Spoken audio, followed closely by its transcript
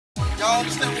Y'all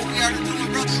understand what we are doing,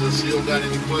 brother? Since you don't got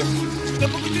any questions. The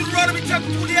book of Deuteronomy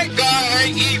chapter 28. God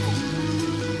ain't evil.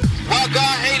 Why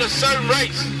God hate a certain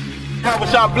race? How was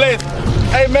y'all blessed?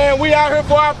 Hey man, we out here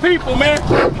for our people, man.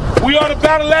 We on the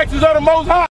battle axes of the Most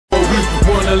High. We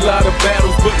won a lot of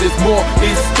battles, but there's more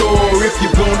in store. If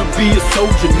you're gonna be a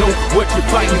soldier, know what you're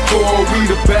fighting for. We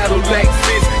the battle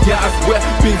axes, God's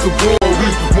weapons of war. We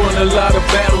won a lot of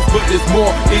battles, but there's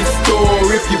more in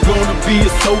store. If you're gonna be a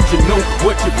soldier, know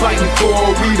what you're fighting for.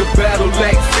 We the battle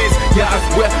axes, God's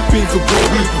weapons of war.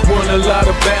 We won a lot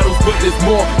of battles, but there's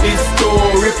more in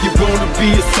store. If you're gonna be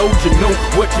a soldier, know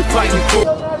what you're fighting for.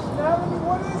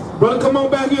 Brother, come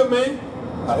on back here, man.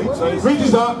 Read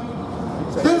this up.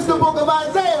 This is the book of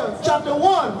Isaiah, chapter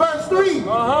 1, verse 3.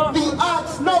 The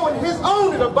ox knoweth his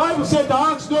owner. The Bible said the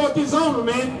ox knoweth his owner,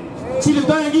 man. See, the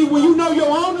thing is, when you know your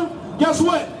owner, guess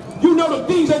what? You know the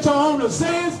things that your owner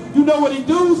says. You know what he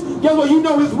does. Guess what? You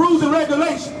know his rules and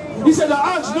regulations. He said the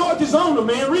ox knoweth his owner,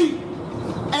 man. Read.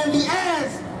 And the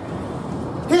ass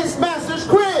his master's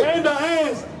crib. And the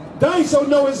ass, they so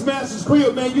know his master's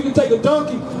crib, man. You can take a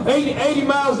donkey 80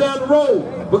 miles down the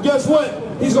road. But guess what?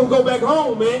 He's going to go back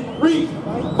home, man. Read.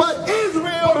 But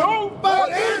Israel,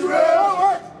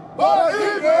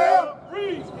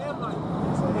 Read.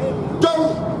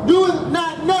 do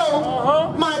not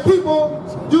know, my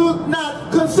people do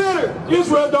not consider.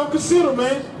 Israel don't consider,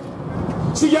 man.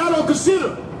 See, y'all don't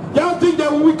consider. Y'all think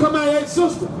that when we come out here,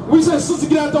 sister, we say, sister,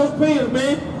 get out those pants,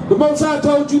 man. The Most High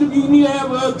told you that you need to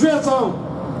have a dress on,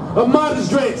 a modest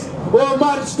dress, or a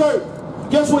modest skirt.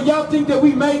 Guess what? Y'all think that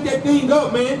we made that thing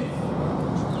up, man.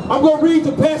 I'm going to read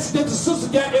the passage that the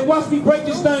sister got and watch me break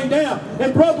this thing down.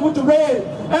 And brother with the red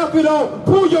outfit on,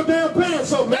 pull your damn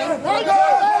pants up, man. People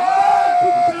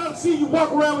trying to see you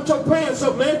walk around with your pants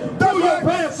up, man. Pull your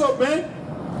pants up, man.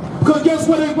 Because guess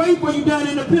what? They wait for you down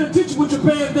in the penitentiary with your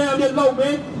pants down that low,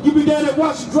 man. You be down there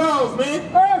washing drawers, man.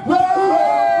 With the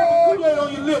Kool-Aid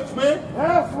on your lips, man.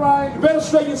 That's right. You better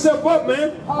straighten yourself up,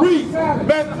 man. Read.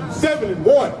 Matthew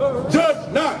 7:1.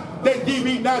 Judge not, that ye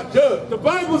be not judged. The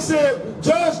Bible said,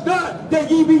 judge not,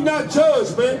 that ye be not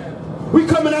judged, man. We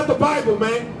coming out the Bible,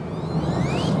 man.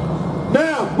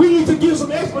 Now, we need to give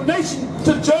some explanation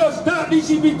to judge not, lest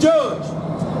ye be judged.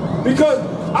 Because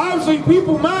obviously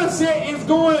people's mindset is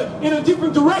going in a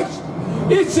different direction.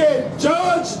 It said,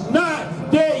 judge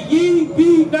not, that ye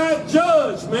be not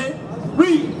judged, man.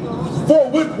 Read. For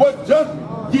with what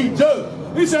judgment ye judge,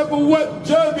 It said, for what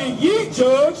judgment ye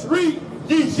judge, read,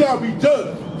 ye shall be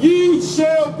judged. ye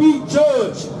shall be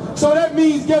judged. So that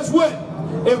means, guess what?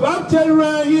 If I'm telling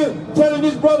around here, telling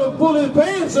this brother to pull his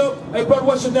pants up, hey brother,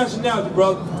 what's your nationality,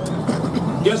 brother?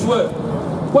 Guess what?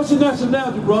 What's your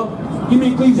nationality, brother? Give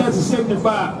me Ecclesiastes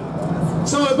 75.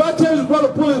 So if I tell this brother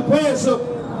to pull his pants up,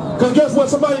 because guess what?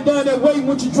 Somebody down that way,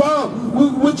 when you draw,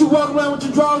 when you walk around with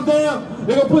your drawers down,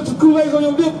 they're going to put some Kool-Aid on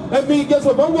your lip. That means, guess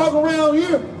what? If I'm walking around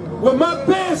here with my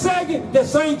pants sagging, that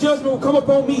same judgment will come up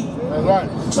on me. That's right.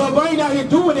 So if I ain't out here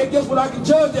doing that, guess what? I can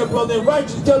judge that brother and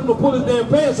righteous, tell him to pull his damn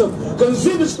pants up. Because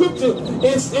it's in the scripture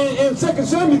in 2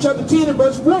 Samuel chapter 10 and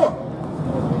verse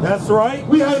 4. That's right.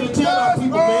 We out here to tell our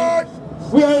people, man.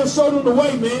 We out here to show them the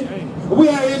way, man. We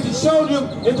out here to show them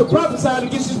and to prophesy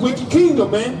against this wicked kingdom,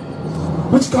 man.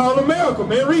 Which is called America,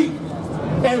 man. Read.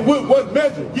 And with what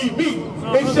measure ye meet,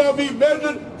 it shall be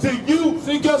measured to you.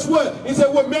 See, guess what? It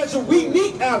said what measure we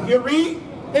meet out here, read.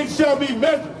 It shall be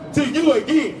measured to you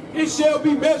again. It shall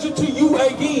be measured to you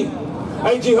again.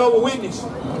 Hey, Jehovah Witness.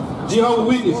 Jehovah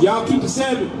Witness. Y'all keep the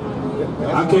Sabbath.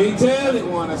 I can't tell it.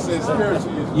 One that says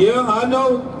spiritual. Yeah, I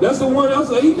know. That's the one else.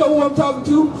 He know who I'm talking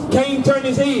to. Can't even turn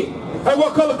his head. Hey,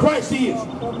 what color Christ is?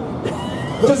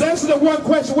 Just answer the one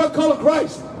question. What color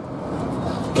Christ?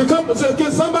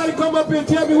 Can somebody come up here and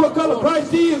tell me what color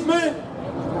Christ is, man?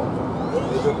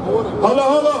 Hold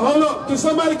up. Can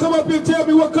somebody come up here and tell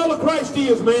me what color Christ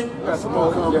is, man?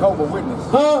 Jehovah Witness.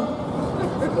 Huh?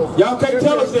 Y'all can't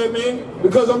tell us that, man.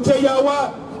 Because I'm telling y'all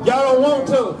why. Y'all don't want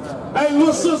to. Hey,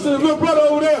 little sister and little brother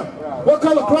over there. What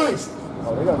color Christ?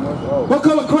 What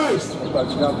color Christ?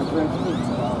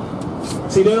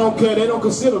 See, they don't care. They don't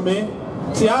consider, man.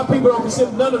 See, our people don't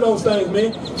consider none of those things,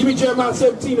 man. Give me Jeremiah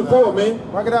 17 and 4,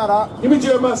 man. Work it out, Doc. Give me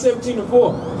Jeremiah 17 and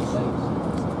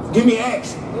 4. Give me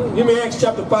Acts. Give me Acts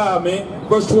chapter 5, man.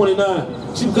 Verse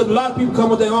 29. See, because a lot of people come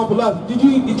with their own philosophy. Did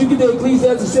you get the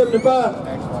Ecclesiastes 75?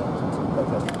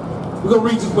 We're going to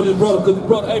read this for this brother. Because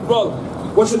brother, hey, brother,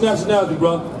 what's your nationality,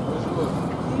 brother?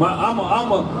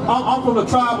 I'm from the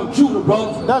tribe of Judah,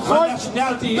 brother. That's My right.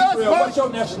 nationality is That's Israel. right. What's your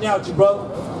nationality, brother?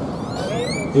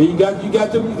 Yeah, you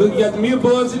got the meal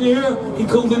buds in here. He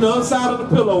cooled in the other side of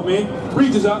the pillow, man.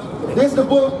 Read this out. This is the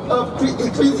book of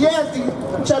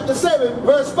Ecclesiastes, chapter 7,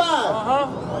 verse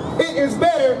 5. It is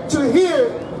better to hear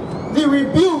the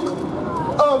rebuke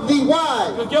of the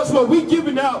wise. But guess what? We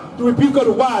giving out the rebuke of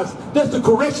the wise. That's the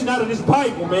correction out of this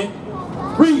Bible, man.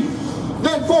 Read.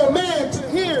 Than for a man to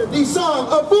hear the song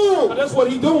of fools. Now, that's what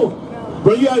he doing.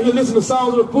 Bro, you out here listening to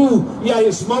songs of the fool. You out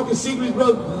here smoking cigarettes,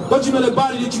 bro. Don't you know that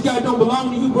body that you got don't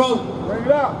belong to you, bro? Bring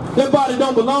it out. That body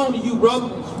don't belong to you, brother.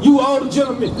 You older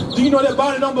gentleman. Do you know that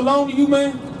body don't belong to you,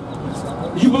 man?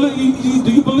 Do you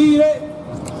believe that?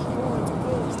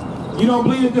 You don't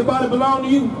believe that body belong to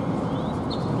you?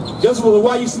 That's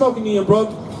why you smoking in,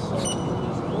 brother.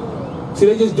 See,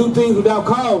 they just do things without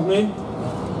cause, man.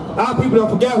 Our people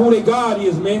don't forget who their God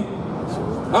is, man.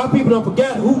 Our people don't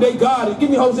forget who their God is. Give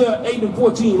me Hosea 8 and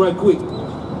 14 right quick.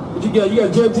 What you got? You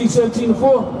got Jeremiah 17 and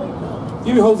 4?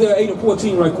 Give me Hosea 8 and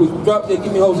 14 right quick. Drop that.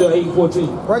 Give me Hosea 8 and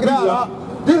 14. Break it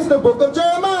out. This is the book of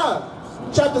Jeremiah,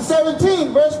 chapter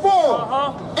 17, verse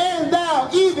 4. And thou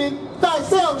even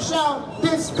thyself shalt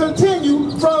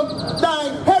discontinue from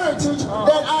thine heritage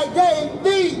that I gave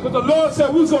thee. But the Lord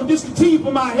said we was going to discontinue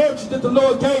from our heritage that the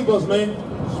Lord gave us, man.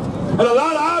 And a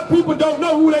lot of our people don't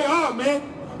know who they are, man.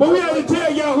 But we have to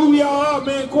tell y'all who y'all are,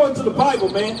 man, according to the Bible,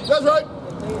 man. That's right.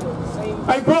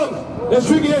 Hey, brother, that's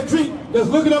drinking that drink, that's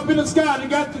looking up in the sky, they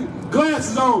got the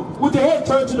glasses on, with the head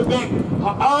turned to the back.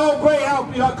 All gray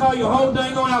outfit, I call your whole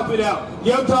dang on outfit out.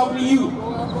 Yeah, I'm talking to you.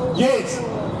 Yes,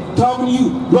 talking to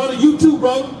you. Brother, you too,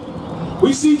 brother.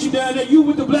 We see you down there, you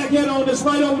with the black hat on that's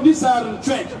right over this side of the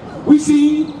track. We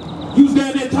see you. You was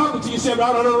down there talking to yourself,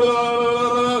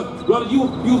 brother, you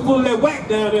full of that whack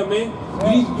down there, man.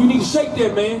 You need to shake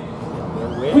that, man.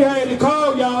 We had to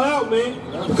call y'all out, man,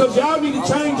 because y'all need to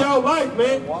change y'all life,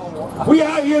 man. We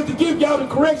out here to give y'all the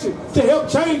correction to help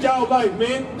change y'all life,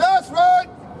 man. That's right.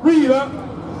 Read up.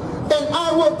 And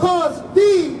I will cause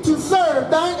thee to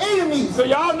serve thine enemies. So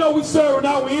y'all know we serving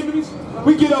our enemies.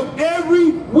 We get up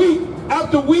every week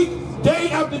after week, day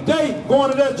after day,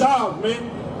 going to their jobs,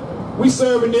 man. We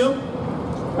serving them.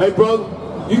 Hey, brother,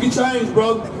 you can change,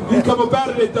 brother. You can come up out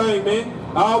of that thing,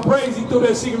 man. All praise, he threw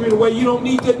that cigarette away. You don't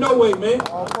need that no way, man.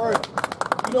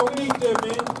 You don't need that,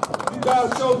 man. You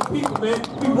guys chosen people, man.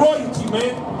 We royalty,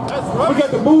 man. That's right. We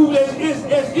got to move as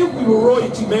if we were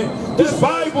royalty, man. This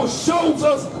Bible shows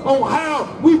us on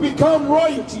how we become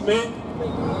royalty, man.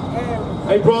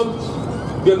 Hey, brother,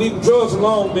 you gotta leave them drugs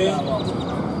alone,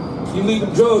 man. You leave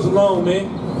them drugs alone,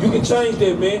 man. You can change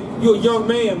that, man. You're a young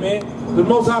man, man. The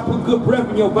Most High put good breath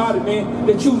in your body, man,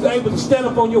 that you was able to stand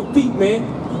up on your feet,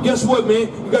 man. Guess what, man?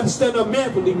 You got to stand up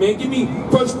manfully, man. Give me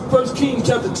First Kings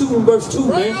chapter 2 and verse 2, man.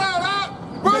 Bring it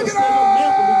out! Bring it stand up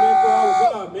manfully, man, for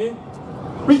our God,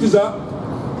 man. Read this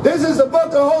out. This is the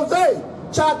book of Hosea,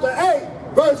 chapter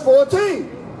 8, verse 14.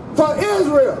 For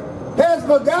Israel has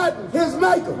forgotten his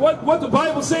maker. What the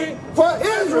Bible said? For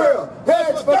Israel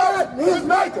has forgotten his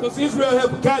maker. Because Israel has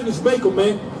forgotten his maker,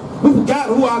 man. We forgot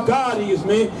who our God is,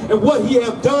 man, and what he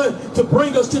have done to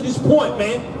bring us to this point,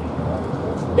 man.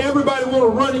 Everybody want to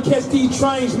run and catch these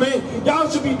trains, man. Y'all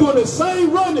should be doing the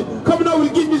same running, coming over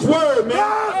to get this word, man.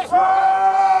 Y'all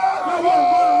want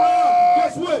to run around.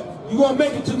 Guess what? You gonna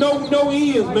make it to no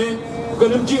ends, man.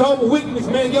 Because them Jehovah's Witnesses,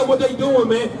 man, guess what they doing,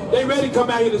 man? They ready to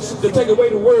come out here to take away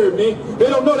the word, man. They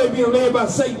don't know they being led by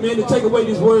Satan, man, to take away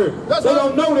this word. They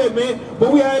don't know that, man.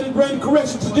 But we had to bring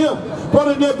correction to them.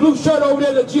 Brother in that blue shirt over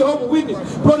there, the Jehovah's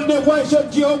Witness. Brother in that white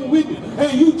shirt, Jehovah's Witness.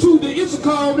 And you too, the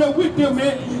Issachar over there with them,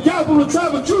 man. Y'all from the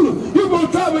tribe of Judah. You from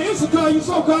the tribe of Issachar, you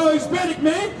so-called Hispanic,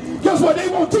 man. Guess what? They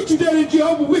won't teach you that in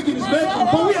Jehovah's Witness, man.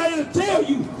 But we had to tell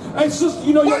you. Hey, sister,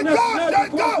 you know your nationality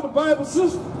according to the Bible,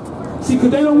 sister. See,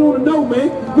 because they don't want to know,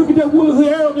 man. Look at that wood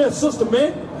hair on that sister,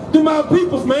 man. Them our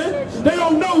peoples, man. They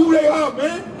don't know who they are,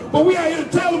 man. But we out here to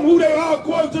tell them who they are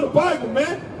according to the Bible,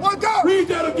 man. Read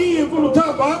that again from the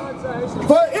top, huh?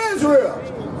 For Israel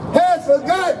has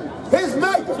forgotten his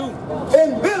maker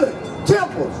and built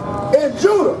temples, and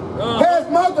Judah has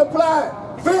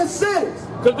multiplied fenced cities.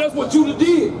 Because that's what Judah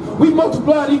did. We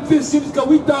multiplied these fenced cities because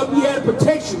we thought we had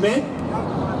protection, man.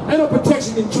 Ain't no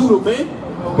protection in Judah, man.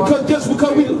 Because just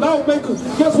because we the lawmakers,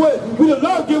 guess what? We the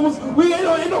lawgivers, we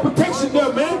ain't no protection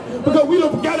there, man. Because we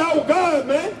don't forget our God,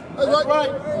 man. That's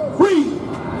right. Read.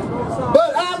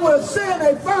 But I will send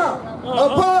a fire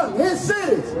upon his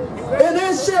cities, and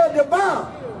it shall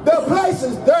devour the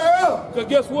places thereof. Because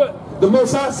guess what? The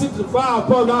Most High sends the fire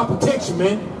upon our protection,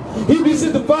 man. He be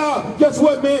sent the fire. Guess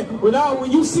what, man?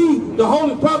 When you see the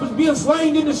holy prophets being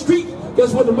slain in the street,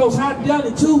 guess what? The Most High done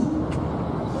it too.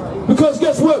 Because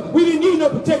guess what? We didn't need no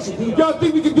protection. Y'all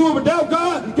think we can do it without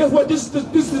God? Guess what? This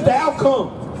is the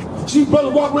outcome. See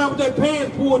brothers walk around with their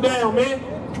pants pulled down, man.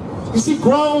 You see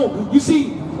grown, you see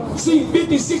 50,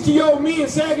 60-year-old men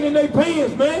sagging in their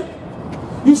pants, man.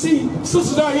 You see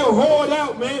sisters out here hard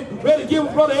out, man. Ready to give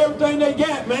a brother everything they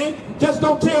got, man. Just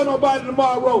don't tell nobody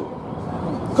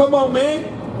tomorrow. Come on, man.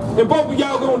 And both of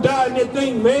y'all gonna die in that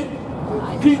thing,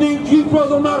 man. These brothers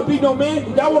don't know how to be no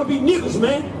man. Y'all wanna be niggas,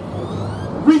 man.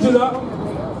 Read it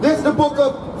up. This is the book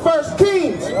of 1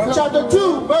 Kings, chapter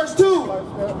 2, verse 2.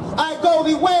 I go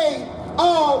the way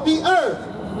all the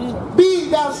earth. Be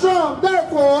thou strong,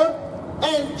 therefore,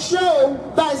 and show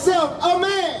thyself a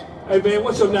man. Hey, man,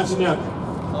 what's your nationality?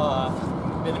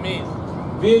 Vietnamese.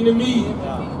 Vietnamese?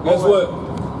 Yeah. Guess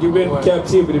what? Get ready for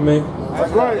captivity, man.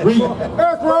 That's right. Read.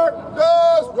 That's right.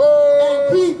 That's right.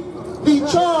 And keep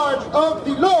the charge of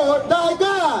the Lord thy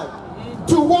God,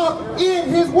 to walk in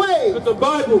his way. But the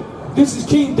Bible, this is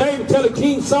King David telling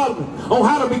King Solomon on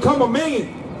how to become a man.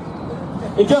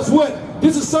 And guess what?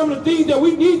 This is some of the things that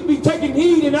we need to be taking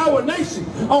heed in our nation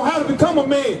on how to become a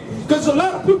man. Because a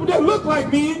lot of people that look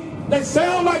like men, they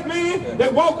sound like men, they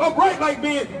walk upright like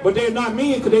men, but they're not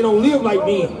men because they don't live like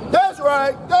men. That's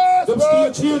right. That's Them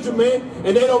right. still children, man,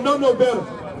 and they don't know no better.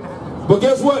 But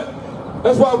guess what?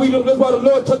 That's why the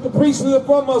Lord took the priesthood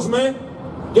from us, man.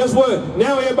 Guess what?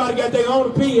 Now everybody got their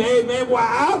own opinion. Hey, man, well,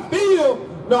 I feel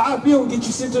will get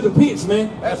you sent to the pits, man.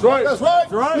 That's right. That's right.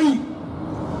 That's right.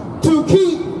 To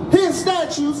keep his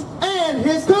statutes and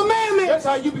his commandments. That's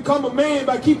how you become a man,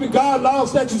 by keeping God's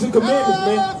laws, statutes, and commandments,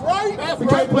 man. That's right. That's We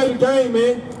right. can't play the game,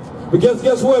 man. But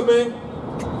guess what, man?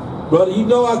 Brother, you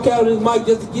know I carry this mic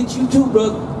just to get you too,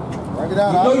 brother. Break it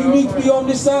down. You know you need to be on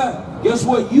this side. Guess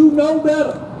what? You know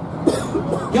better.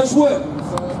 Guess what?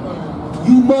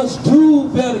 You must do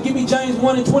better. Give me James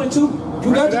 1:22.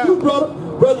 You got to do, brother.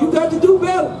 Brother, you got to do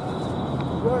better.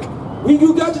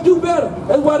 You got to do better.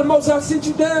 That's why the Most High sent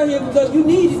you down here, because you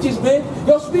needed this, man.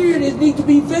 Your spirit need to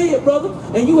be fed, brother.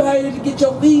 And you had to get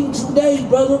your feeding today,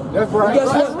 brother. That's right. And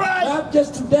guess That's what? right. Not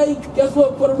just today. Guess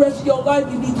what? For the rest of your life,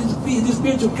 you need to feed this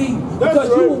spiritual feed. Because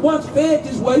you were once fed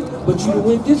this way, but you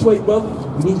went this way, brother.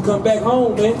 You need to come back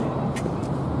home, man.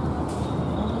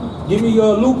 Give me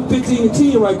Luke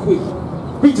 15:10 right quick.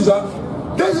 Preach this out.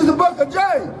 This is the book of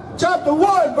James, chapter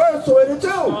 1, verse 22.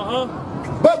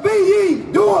 But be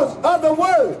ye doers of the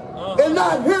word, and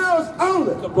not hearers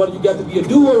only. Brother, you got to be a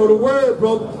doer of the word,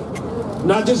 brother.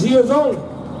 Not just hearers only.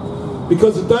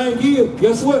 Because the thing is,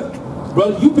 guess what?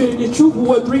 Brother, you've been in this truth for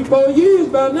what, 3-4 years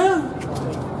by now.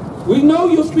 We know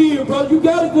your spirit, brother. You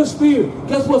got a good spirit.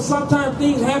 Guess what? Sometimes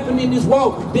things happen in this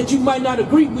walk that you might not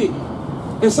agree with.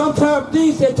 And sometimes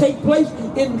things that take place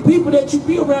in people that you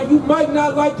be around, you might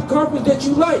not like the company that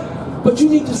you like. But you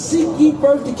need to seek ye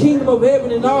first the kingdom of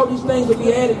heaven, and all these things will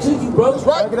be added to you, brother. That's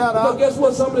right. But guess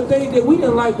what? Some of the things that we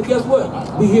didn't like, but guess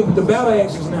what? We here with the battle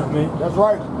axes now, man. That's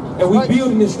right. And we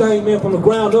building this thing, man, from the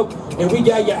ground up. And we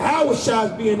got your Howard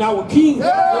shots being our king.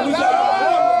 And we got your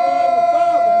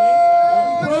Father,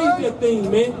 man. And we praise that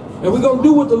thing, man. And we're gonna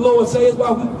do what the Lord says.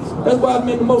 That's why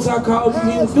man, the Most High called you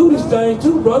here to do this thing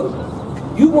too, brother.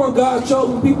 You want God's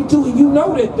chosen people too, and you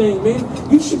know that thing, man.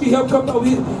 You should be coming over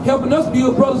here, helping us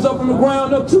build brothers up from the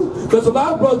ground up too. Because a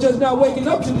lot of brothers just now waking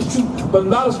up to this truth. But a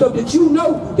lot of stuff that you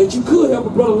know that you could help a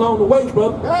brother along the way,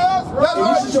 brother. That's right.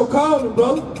 And this is your calling,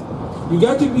 brother. You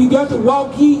got to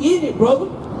walk ye in it, brother.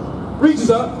 Reach us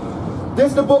up.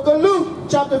 This is the book of Luke,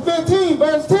 chapter 15,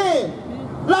 verse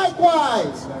 10.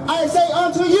 Likewise, I say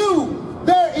unto you,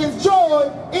 there is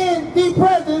joy in the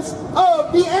presence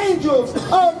of the angels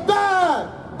of God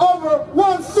over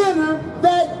one sinner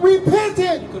that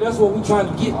repented. Because that's what we're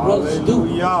trying to get brothers to do.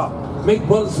 Make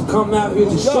brothers to come out here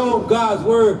to show them God's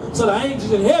word, so the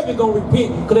angels in heaven gonna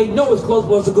repent, because they know it's close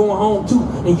for us to going home too.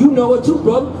 And you know it too,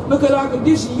 brother. Look at our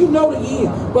condition. You know the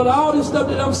end. But all this stuff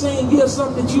that I'm saying here is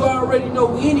something that you already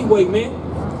know anyway, man.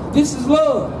 This is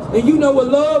love. And you know what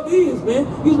love is, man.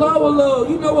 You love what love.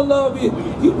 You know what love is.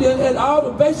 You and all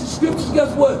the basic scriptures,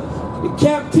 guess what? The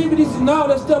captivities and all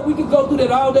that stuff, we can go through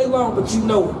that all day long, but you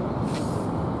know it.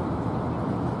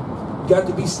 Got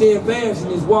to be steadfast in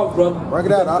this walk, brother. Break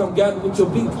it out. Come gather with your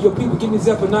people. Give me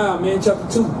Zephaniah, man, chapter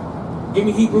 2. Give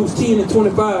me Hebrews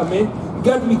 10:25, man. You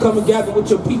got to be coming gather with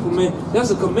your people, man.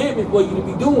 That's a commandment for you to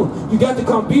be doing. You got to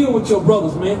come build with your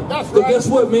brothers, man. That's right. Guess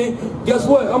what, man? Guess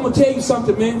what? I'm going to tell you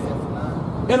something, man.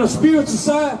 In a spiritual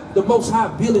side, the Most High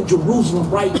building Jerusalem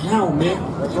right now, man.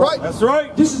 That's right. That's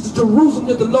right. This is the Jerusalem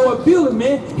that the Lord building,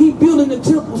 man. He building the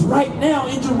temples right now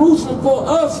in Jerusalem for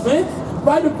us, man.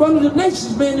 Right in front of the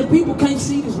nations, man. The people can't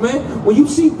see this, man. When you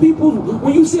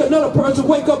see another person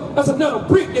wake up, that's another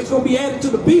brick that's going to be added to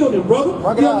the building, brother.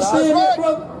 You understand that,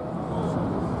 brother?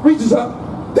 Read this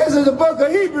up. This is the book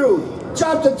of Hebrews,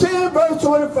 chapter 10, verse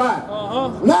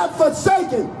 25. Not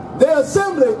forsaking the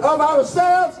assembly of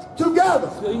ourselves together.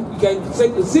 You can't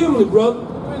forsake the assembly, brother.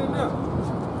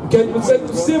 You can't forsake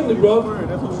the assembly, brother.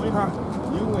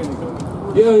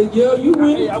 Yeah, you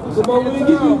win it. Come on, let me give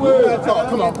you a word.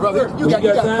 Come on, brother. You got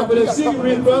time for that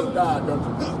cigarette, brother?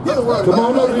 Come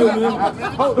on over here, man.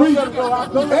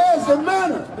 As the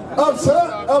manner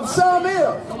of some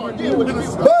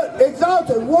is, but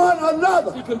exalting one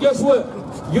another. Because guess what?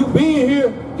 You being here,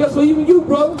 guess what? Even you,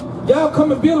 brother. Y'all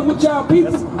come and build with y'all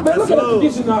people. Man, look at the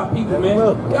condition of our people, man.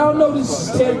 Y'all know this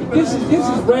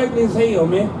is ragged as hell,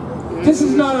 man. This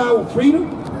is not our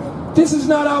freedom. This is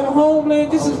not our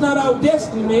homeland. This is not our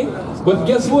destiny, man. But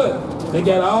guess what? They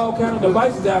got all kind of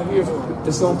devices out here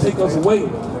that's going to take us away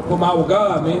from our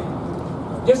God, man.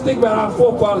 Just think about our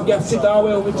forefathers got sent all the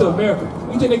way over to America.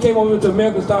 You think they came over to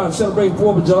America and started celebrating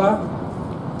 4th of July?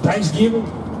 Thanksgiving?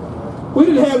 We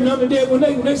didn't have none of that when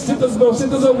they sent us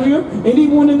over here. And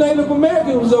even when the Native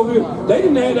Americans was over here,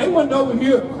 they wasn't over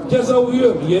here, just over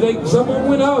here. Yeah, some of them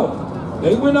went off.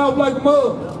 They went off like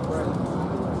mud.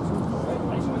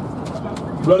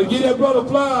 Brother, get that brother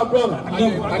fly, brother.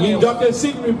 You drop that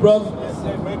cigarette, brother.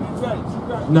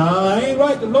 Nah, I ain't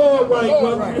right. The Lord right,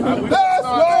 brother. That's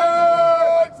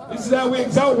right. This is how we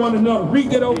exalt one another. Read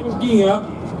that over again, huh?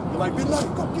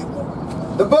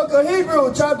 The book of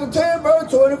Hebrews, chapter 10,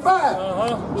 verse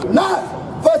 25.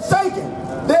 Not forsaking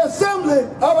the assembly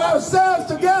of ourselves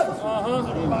together,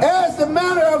 as the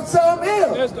manner of some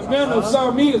is. As the manner of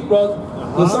some is, brother.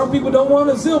 But some people don't want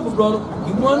a silver, brother.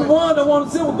 You want one, don't want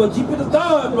a silver, but keep it a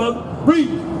dime, brother. Read.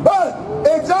 But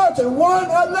exalting one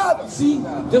another. See,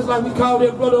 just like we call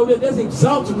that brother over there, that's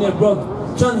exalting that brother.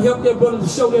 Trying to help that brother to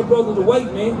show that brother the way,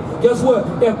 man. Guess what?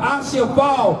 If I shall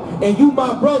fall and you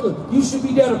my brother, you should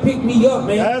be there to pick me up,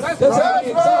 man. That's how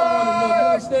we exalt one another. You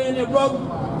understand that, brother?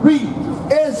 Read.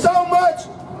 And so much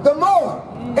the more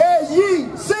as ye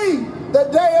see the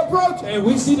day approaching. And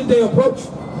we see the day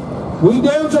approaching. We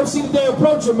damn sure see the day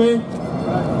approaching, man.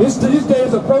 This day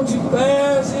is approaching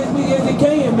fast as it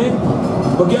can, man.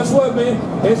 But guess what, man?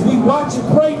 As we watch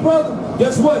and pray, brother,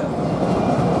 guess what?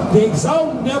 The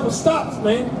exalting never stops,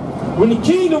 man. When the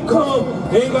kingdom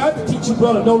comes, they ain't gonna have to teach you,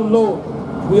 brother, know the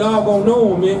Lord. We all gonna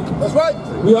know him, man. That's right.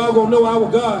 We all gonna know our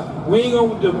God. We ain't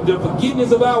gonna the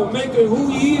forgiveness of our Maker, who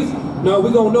he is. No,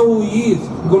 we gonna know who he is.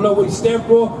 We gonna know what he stands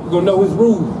for. We gonna know his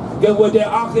rules. Guess what? That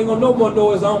ox ain't gonna no more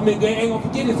know his own. They ain't gonna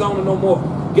forget his owner no more.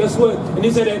 Guess what? And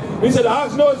he said the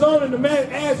ox know his owner and the man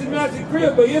ass his master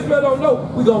crib, but Israel don't know.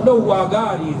 We gonna know who our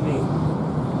God is,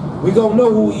 man. We gonna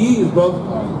know who he is, brother.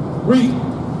 Read.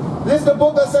 This is the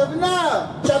book of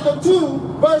Zephaniah, chapter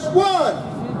 2, verse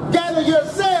 1. Gather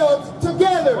yourselves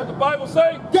together. What the Bible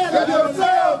say? Gather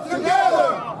yourselves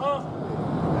together.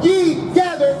 Ye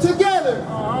gather together.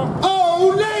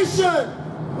 O nation,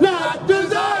 not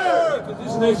desired.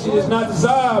 This nation is not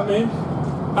desired, man.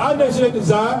 Our nation ain't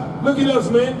desired. Look at us,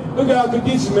 man. Look at our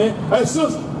condition, man. Hey,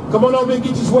 sister, come on over and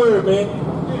get this word, man.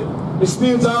 The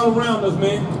Spirit's all around us,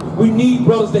 man. We need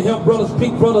brothers to help brothers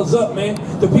pick brothers up, man.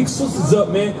 To pick sisters up,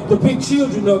 man. To pick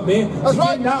children up, man. That's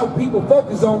right. Now people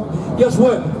focus on, guess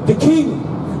what? The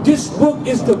kingdom. This book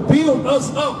is to build us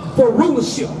up for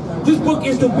rulership. This book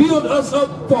is to build us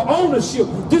up for ownership.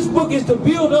 This book is to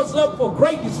build us up for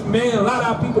greatness, man. A lot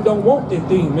of our people don't want that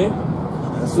thing, man.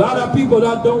 A lot of our people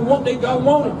that don't want it.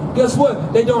 Guess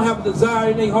what? They don't have a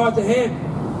desire in their heart to have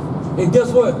it. And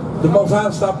guess what? The Most High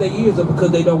stop their ears up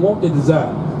because they don't want the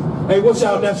desire. Hey, what's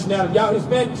y'all nationality? Y'all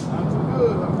Hispanics?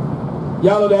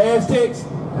 Y'all are the Aztecs?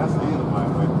 That's the Edomite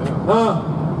right there. Huh?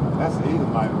 That's the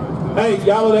Edomite right there. Hey,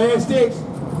 y'all are the Aztecs?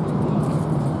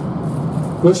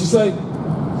 What she say?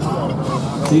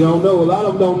 She don't know. A lot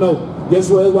of them don't know. Guess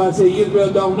what? That's why I say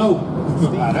Israel don't know.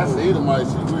 Nah, that's the Edomite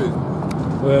she with.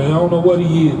 Well, I don't know what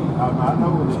he is. I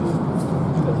know what it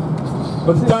is.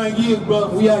 But the thing is,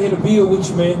 brother, we out here to build with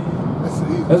you, man. That's the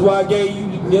Edomite. That's why I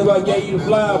gave you the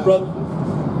flyer, brother.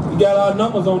 You got our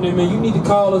numbers on there, man. You need to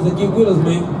call us and get with us,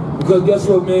 man. Because guess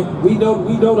what, man? We know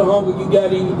the hunger you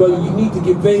got in you, brother. You need to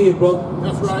get fed, brother.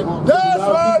 That's right. A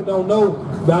lot of people don't know.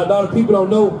 A lot of people don't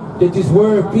know that this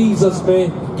word feeds us,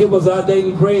 man. Give us our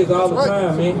daily bread all the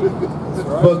time, man.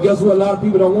 But guess what? A lot of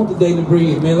people don't want the daily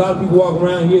bread, man. A lot of people walk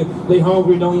around here, they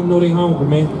hungry, don't even know they hungry,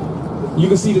 man. You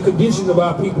can see the conditions of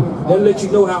our people. They'll let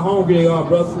you know how hungry they are,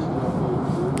 brother.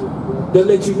 They'll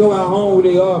let you know how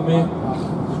hungry they are, man.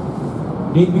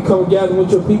 You need to be coming gathering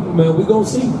with your people, man. We gonna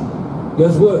see.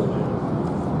 Guess what?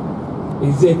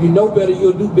 He said, if you know better,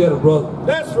 you'll do better, brother.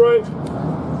 That's right.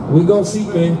 We gonna see,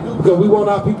 man, because we want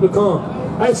our people to come.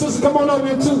 Hey, sister, come on over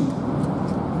here too.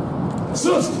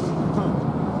 Sister.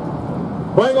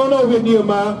 Bring on over here,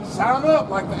 Nehemiah. Sign up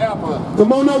like the apple.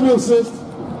 Come on over here, sister.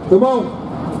 Come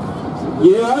on.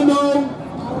 Yeah, I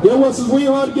know. There was some we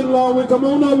hard to get along with. Come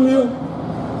on over here.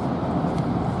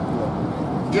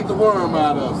 Get the worm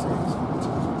out of it.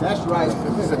 That's right.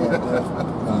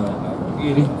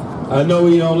 I know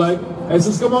he don't like it. Hey,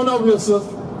 sister, come on over here,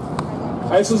 sister.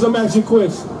 Hey, sister, I'm asking you a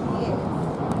question.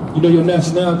 You know your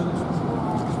nationality?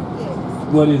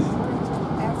 What is it?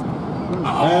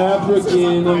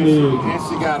 African American. And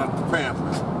she got a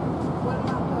pamper.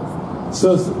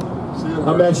 Sister,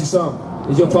 I'm asking you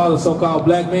something. Is your father a so-called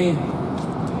black man?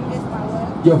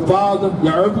 Your father,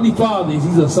 your earthly father, is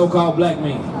he a so-called black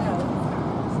man?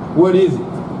 What is it?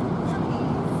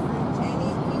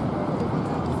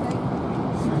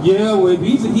 Yeah, well, if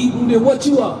he's a Hebrew, then what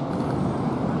you are?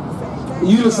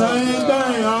 You the same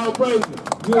thing, all praise it.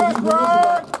 You're a Hebrew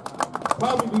Israelite.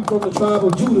 Probably be from the tribe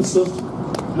of Judah, sister.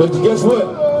 But guess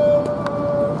what?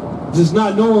 Just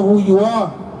not knowing who you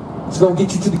are, it's going to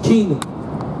get you to the kingdom.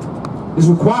 There's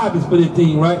requirements for that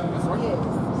thing, right?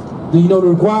 Do you know the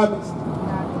requirements?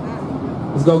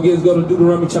 Let's go to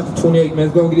Deuteronomy chapter 28, man.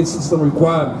 Let's go get into some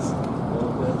requirements.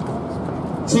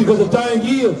 See, because the thing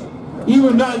is,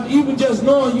 even just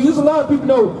knowing you, there's a lot of people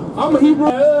know, I'm a Hebrew.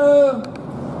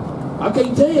 I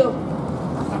can't tell.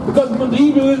 Because from the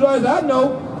Hebrew Israelites I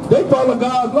know, they follow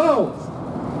God's laws.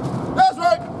 That's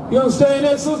right. You understand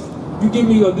that, sister? You give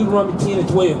me Deuteronomy 10 and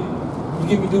 12. You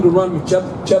give me Deuteronomy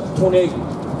chapter 28,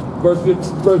 verse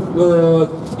 15.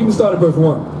 Give me start at verse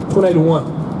 1. 28 and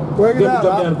 1. Break it Jump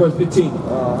down to verse 15.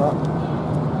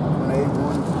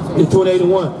 It's 28 and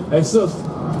 1. Hey, sister,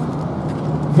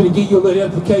 I'm going to give you a little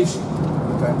edification.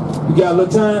 Okay. You got a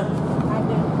little time?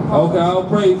 Okay, I'll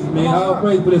praise it, man. I'll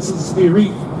praise for that sister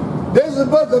spirit. This is the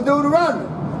book of Deuteronomy,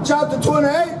 chapter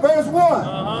 28, verse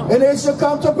 1. And it shall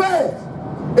come to pass,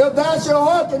 if thou shalt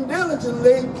hearken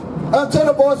diligently unto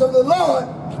the voice of the Lord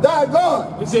thy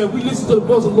God. He said, we listen to the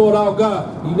voice of the Lord our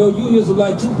God. You know, you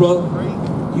Israelite too, brother.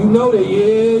 You know that,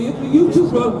 yeah, you too,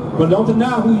 brother. But don't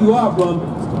deny who you are, brother.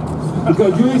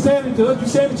 Because you ain't saying it to us, you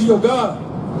saying it to your God.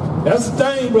 That's the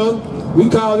thing, brother. We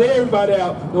call everybody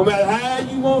out, no matter how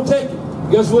you want to take it.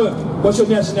 Guess what? What's your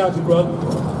nationality, brother?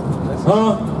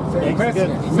 Huh?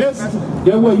 Mexican.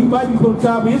 Yeah, well, you might be from the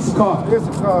tribe of Issachar.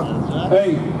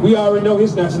 Hey, we already know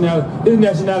his nationality. His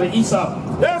nationality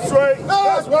Esau. That's right.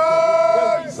 That's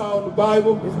right. Esau in the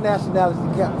Bible. His nationality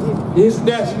is captivity. His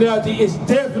nationality is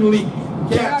definitely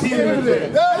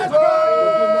captivity. That's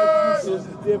right.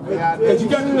 Because you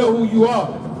got to know who you are.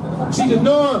 See, the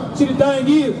thing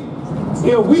is,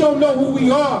 if we don't know who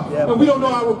we are, and we don't know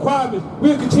our requirements,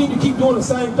 we'll continue to keep doing the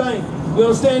same thing. You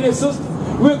understand that, sister?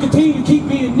 We'll continue to keep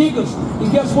being niggas.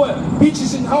 And guess what?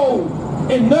 Bitches and hoes.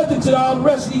 And nothing to all the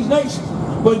rest of these nations.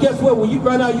 But guess what? When you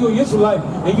find out you're an Israelite,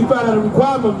 and you find out the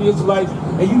requirement of the Israelites,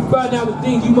 and you find out the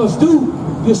things you must do,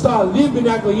 you start living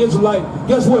like an Israelite.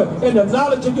 Guess what? And the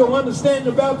knowledge of your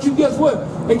understanding about you, guess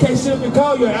what? They can't simply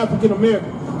call you African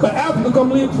American. Because Africa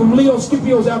come from Leo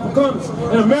Scipio's Africanus,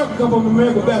 and America come from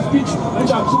American Vespucci,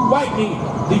 which are two white men.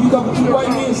 Do you come from two white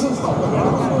men, sister?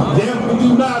 Definitely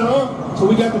do not, huh? So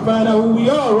we got to find out who we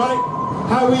are, right?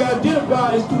 How we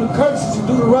identify is through the curses in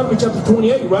Deuteronomy chapter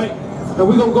 28, right? And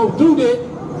we're going to go through that,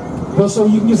 but so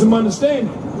you can get some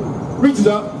understanding. Reach it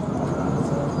up.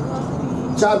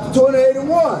 Chapter 28 and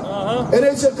 1. And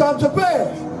it shall come to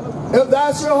pass, if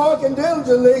thou shalt hearken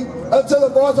diligently unto the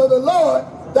voice of the Lord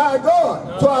thy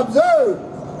God, to observe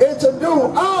and to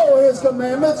do all his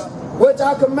commandments, which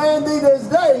I command thee this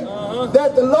day,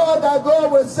 that the Lord thy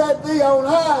God will set thee on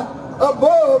high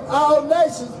above all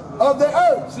nations of the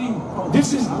earth. See,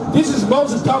 this is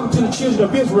Moses talking to the children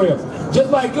of Israel.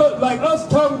 Just like us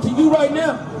talking to you right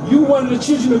now, you one of the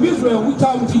children of Israel, we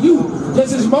talking to you.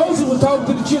 Just as Moses was talking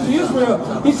to the children of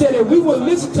Israel, he said that we will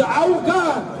listen to our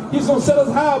God, he's going to set us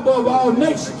high above all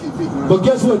nations. But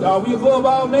guess what? Are we above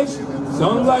all nations?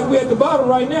 Sounds like we're at the bottom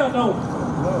right now, no?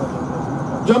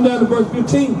 Jump down to verse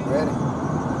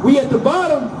 15. We at the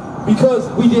bottom because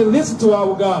we didn't listen to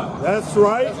our God. That's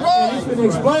right. And he's been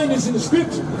explaining this in the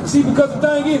scripture. See, because the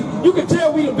thing is, you can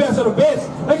tell we the best of the best.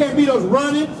 They can't beat us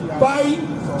running, fighting,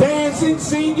 dancing,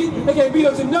 singing. They can't beat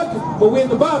us in nothing. But we're at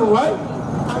the bottom, right?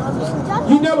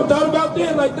 You never thought about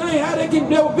that? Like, dang, how they can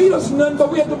never beat us in nothing, but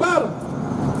we're at the bottom.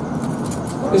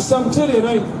 There's something to that,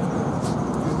 ain't it?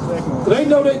 They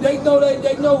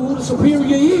know who the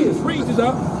superior is. Read this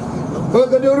out.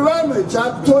 Book of Deuteronomy,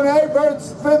 chapter 28,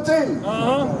 verse 15.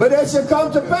 But it shall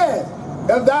come to pass,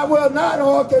 if thou wilt not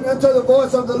hearken unto the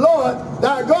voice of the Lord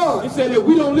thy God. He said that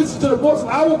we don't listen to the voice of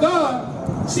our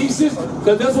God. See, sister,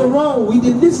 because that's what's wrong. We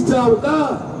didn't listen to our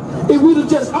God. If we'd have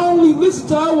just only listened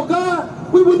to our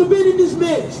God, we wouldn't have been in this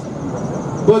mess. past.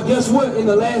 But guess what? In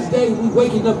the last day, we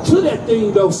waking up to that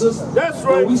thing, though, sister. That's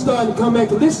right. And we starting to come back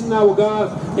to listen to our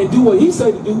God and do what He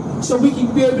say to do, so we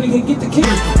can be able to get the king.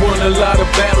 Won a lot of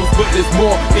battles, but there's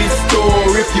more in store.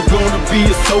 If you're gonna be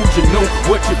a soldier, know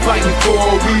what you're fighting for.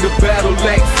 We the battle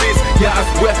axes, God's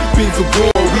weapons of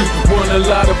war. We won a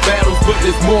lot of battles, but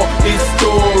there's more in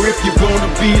store. If you're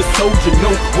gonna be a soldier,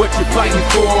 know what you're fighting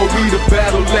for. We the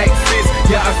battle axes,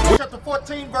 God's weapons. Chapter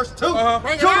 14, verse 2.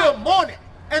 Judah mourning,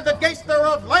 and the gates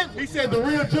thereof languish. He said the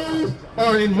real Jews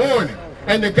are in mourning.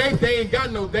 And the gates, they ain't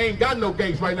got no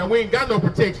gates right now. We ain't got no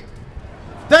protection.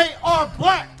 They are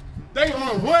black. They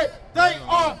are what? They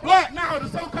are black.